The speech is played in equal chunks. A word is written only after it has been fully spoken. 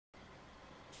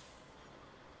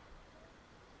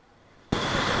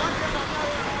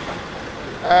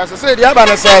So say the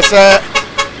Abana says,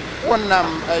 one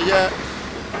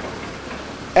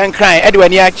and crying,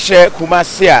 Edwin Yache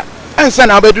Kumasia, and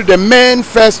son, I'll do the main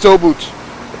first toll boot.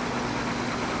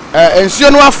 And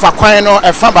soon, what Faquano,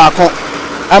 a Fabako,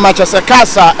 I'm much as a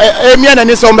casa, a man and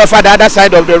his own by the other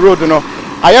side of the road, you know.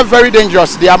 I am very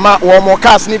dangerous. The amount one more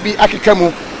cars need be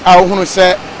Akikamu, I who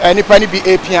say, any penny be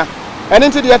Apia. And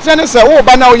into the attendance, oh,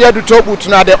 but now you have to talk about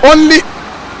now the only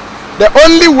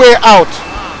way out.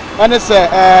 And it's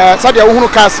Sadia Uno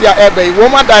Cassia Abbey,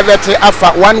 woman diverted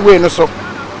after one way no so.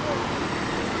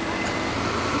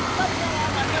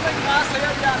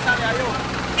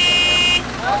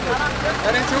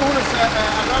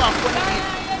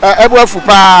 Ebu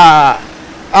Fupa,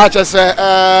 I just say,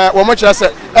 one just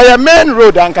say, a main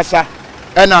road, Ankasa,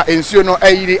 and Insuno,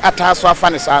 a Ataswa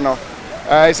Fanisano.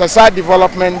 It's a side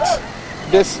development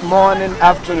this morning,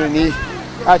 afternoon.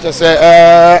 I just say,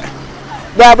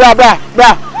 blah.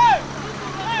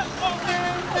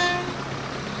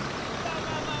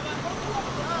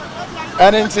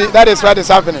 And that is what is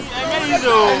happening.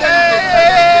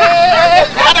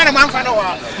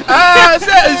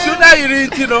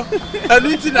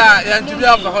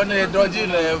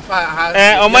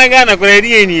 Oh my God, I'm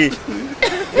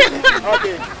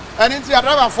okay. And into a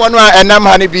driver for no and I'm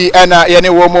honeybee and any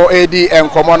woman AD and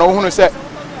common who said,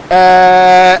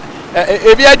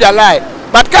 if you had your life,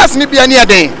 but cast me be a near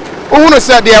day. Who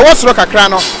said there was rock a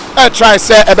crano, I try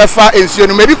say a befa in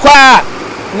Sion, maybe quiet.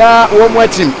 Na one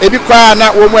waiting, a bit quiet,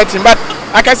 not one waiting, but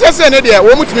I can say, Nadia,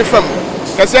 one with me from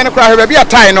Cassiano Cry, be a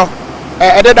tie, no,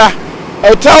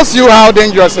 it tells you how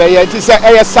dangerous it is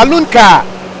a saloon car.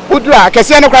 Udra,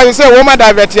 Cassiano Cry, say, woman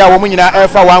divert your woman in air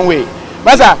for one way.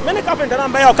 Maza, many carpenter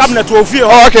and buy your cabinet to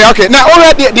feel. Okay. Now,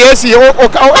 already the AC, I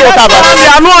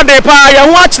know they pay,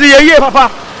 I watch the year, Papa.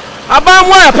 About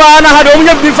my partner had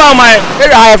only been found my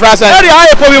very high price, very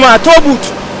high for my toe boot.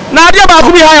 Now, the about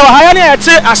to be higher, I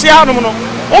say, I don't know.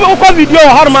 Over video,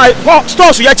 how my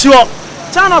stores yet you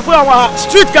China for our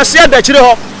street cassia that you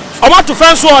know. I want to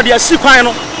fence all the sea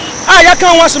final. I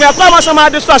can't watch me. I promise some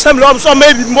of this assembly, so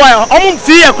maybe more. I'm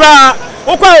fear cry.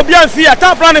 Okay, be a fear.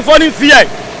 Top running for the fear.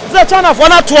 The China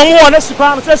for not to one. Let's see.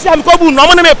 I'm going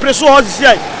to make press all this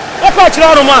year. Okay,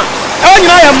 Chilama. I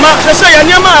am Max. I say,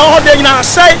 and your man, all day,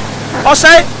 say,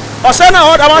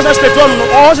 now, I want us to do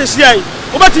all this year.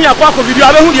 But in your pocket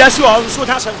video, I don't know who so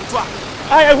has a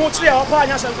I won't say our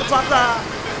partners and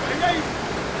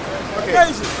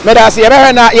Medasi,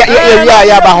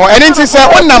 and into say,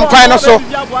 one nam kind of so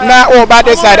now, oh, by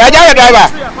this side. I got a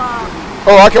driver.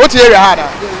 Oh, okay, what's your harder?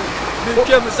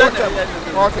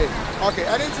 Okay,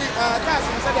 I didn't see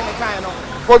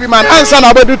Kofi man, answer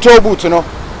about the toll boot, you know.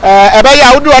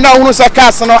 I would do another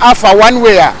cast after one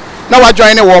way. Now I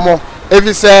join a woman. If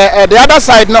it's the other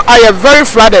side, no, I am very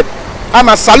flooded. I'm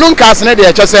a saloon cast, and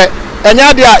I just say, and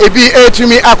yeah, it be a to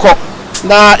me ako,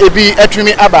 na it be a to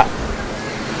me aba.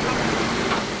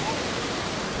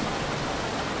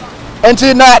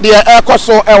 Until now, the air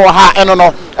coso ha and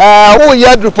no. Who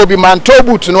ye do be man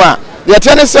tobu to no. The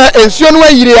tennis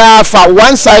and for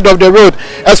one side of the road,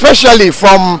 especially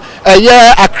from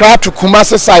Accra to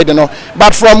Kumasi side, you know.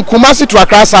 But from Kumasi to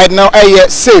Accra side now,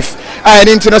 safe. And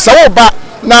into the Sawoba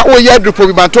now, we ye do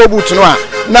be man tobu to no.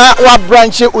 Now, what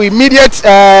branch immediate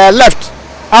left.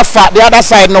 After the other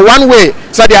side, no one way,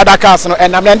 so the other cars, no,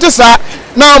 and I'm just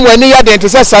now when you are to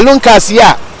say saloon cars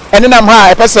here, and then I'm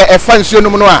high, I say a fancy no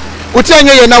more.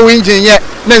 Utanya na engine yet,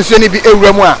 then so be a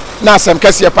remua, now some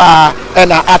cassia pa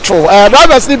and a atro.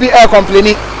 Drivers need be air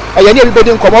complaining, and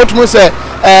everybody come out to say,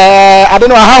 I don't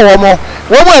know how more.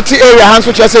 One more area hands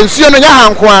which I say, Sion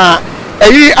Yahankwa,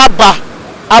 a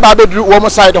Abba bedroom woman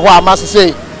side of what I must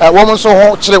say, a woman so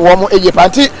hot, woman a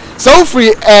panty. So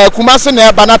free Kumasi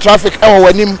na bana traffic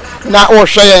when him na or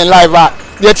share in live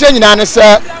the change na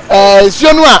say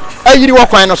Sion a yiri wo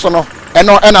kwan no so no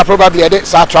and probably a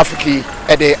sa traffic e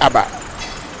dey aba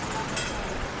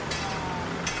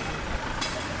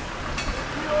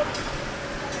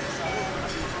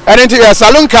and into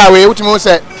saloon car we ultimo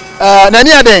say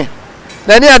nani aden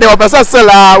opesa sell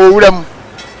owuram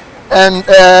and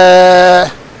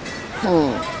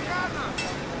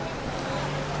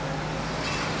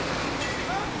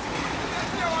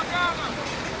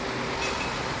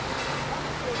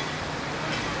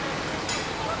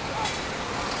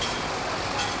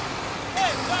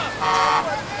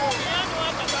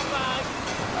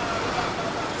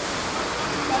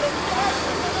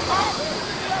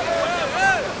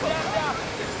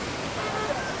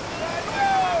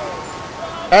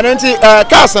and into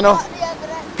cars no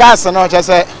just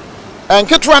say and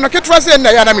kitwa say na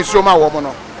ya na misoma wo mo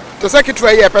no to say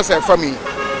kitwa here person for me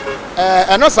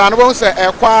eno sa no bon se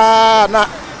kwa na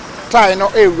tai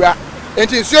no ewura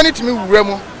enti nsuo ni timi wura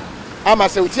mu ama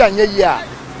se uti anya yi a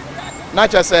na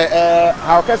cha se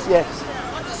ha okese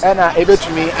ena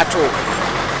ebetumi ato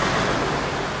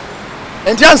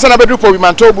enti ansa na bedu Kofi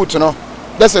Manto boot no.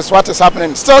 This is what is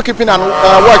happening. Still keeping an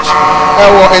watch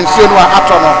and soon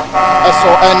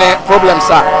so any problems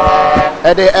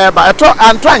are but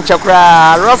I'm trying to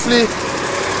roughly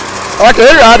okay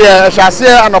here shall see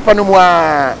an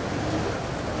openumwa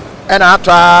and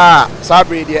after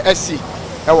Sabri the SC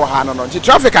the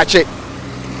traffic I check.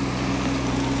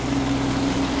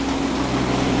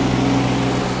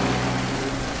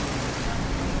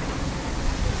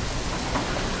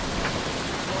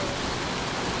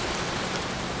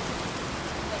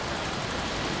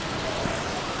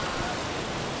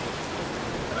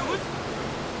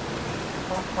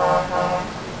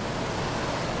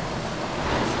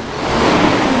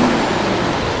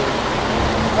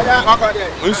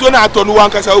 Nso na atonu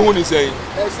wankasa hu ni sei.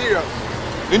 Serious.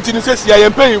 Nti ni sesi ya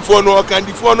yempanyimfo no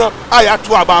okandifo no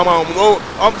ayato abama no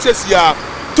sesi ya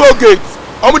toll gate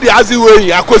omu de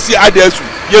aziwe akosi adesu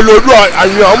ye load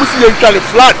anwe omu si ye twale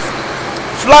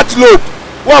flat load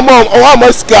one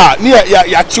more scar ni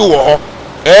ya chi wo ho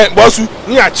bosu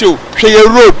ni ya chi hwe ye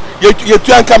road ye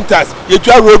tu income tax ye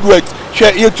tu road weight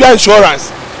hwe ye tu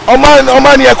insurance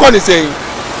oman ni e ko ni sei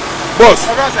boss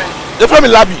the from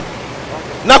labi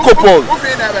nakopol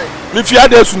mi fi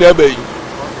adesu na ebe yi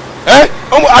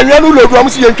anwanu lodu omu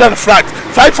si ye ntwa flat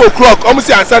 5 o'clock omu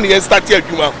si ansa ni start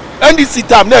adwuma ndc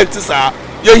time na enti sa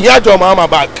ye hia jo mama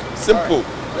back simple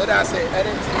let us say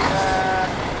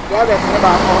what is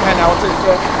about and out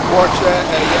watch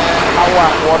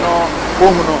our wono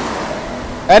ohuno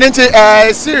and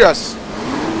it's serious,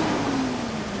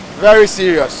 very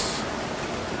serious.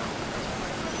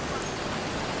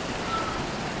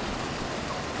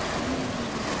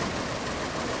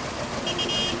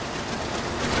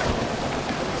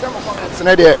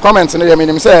 Comments in the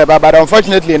meaning say but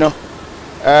unfortunately no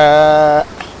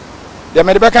there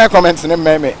may be kind of comments in the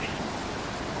meme.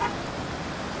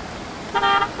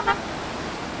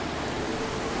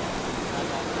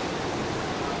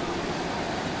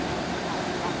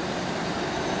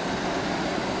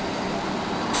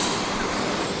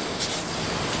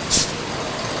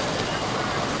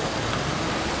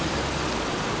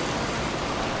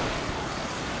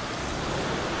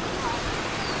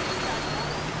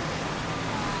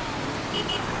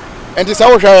 And it's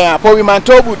our Kofi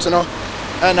Manto boot, no,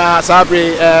 and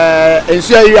Sabri, and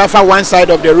so you have one side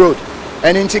of the road,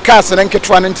 and into cars and get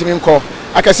one into him call.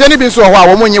 I can send it so a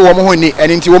woman you woman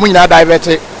and into woman that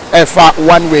diverted far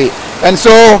one way. And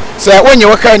so, when you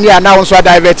work in here now, so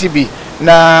diverted be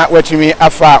now what you mean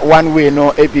after one way,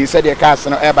 no, AP said your cars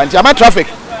no air bunch. I'm traffic.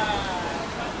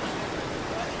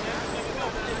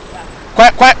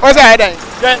 Quite, what's that then?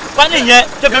 Funny, yeah,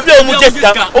 the people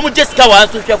almost just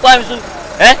wants to share.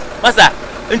 Masa,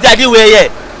 ntadi we ye.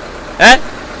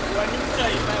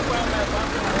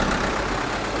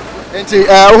 Enti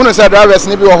uhunu say drivers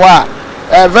ni bi wo ho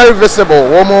a very visible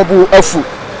wo mo bu afu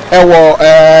ewo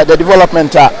the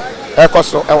development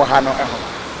ekoso ewo ha no eho.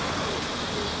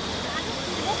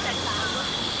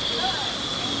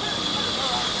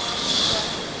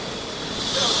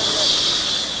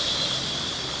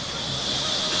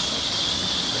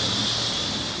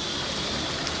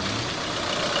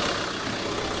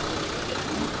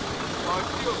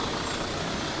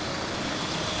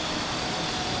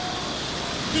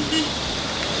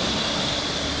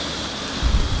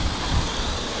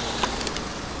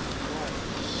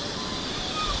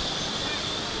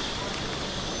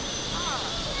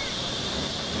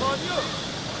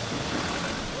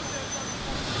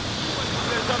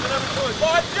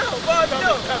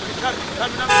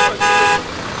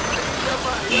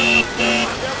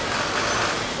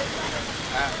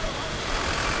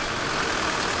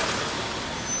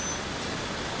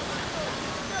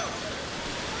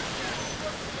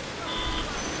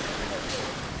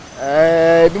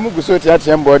 So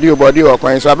body or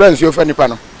coin so abran you funny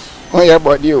pano on your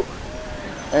body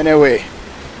anyway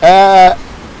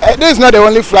this is not the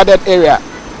only flooded area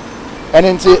and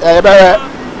into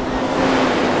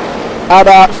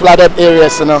other flooded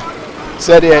areas you know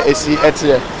said here is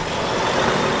here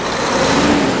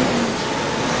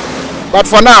but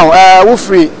for now we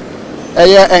free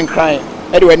and crying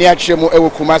anyway near Chemo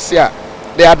Kumasi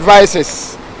the advice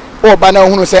is oh, but now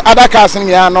who say other cars in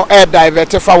here no air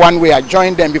divert for one way. I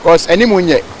join them because any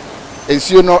munye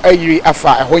is you know a year afa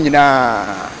a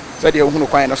honina said you who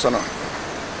quite no son.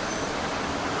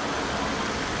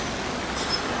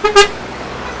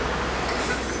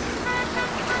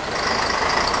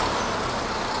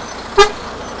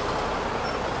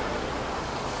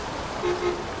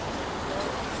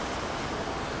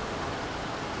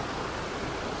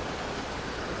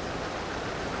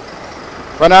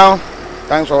 For now,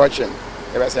 thanks for watching.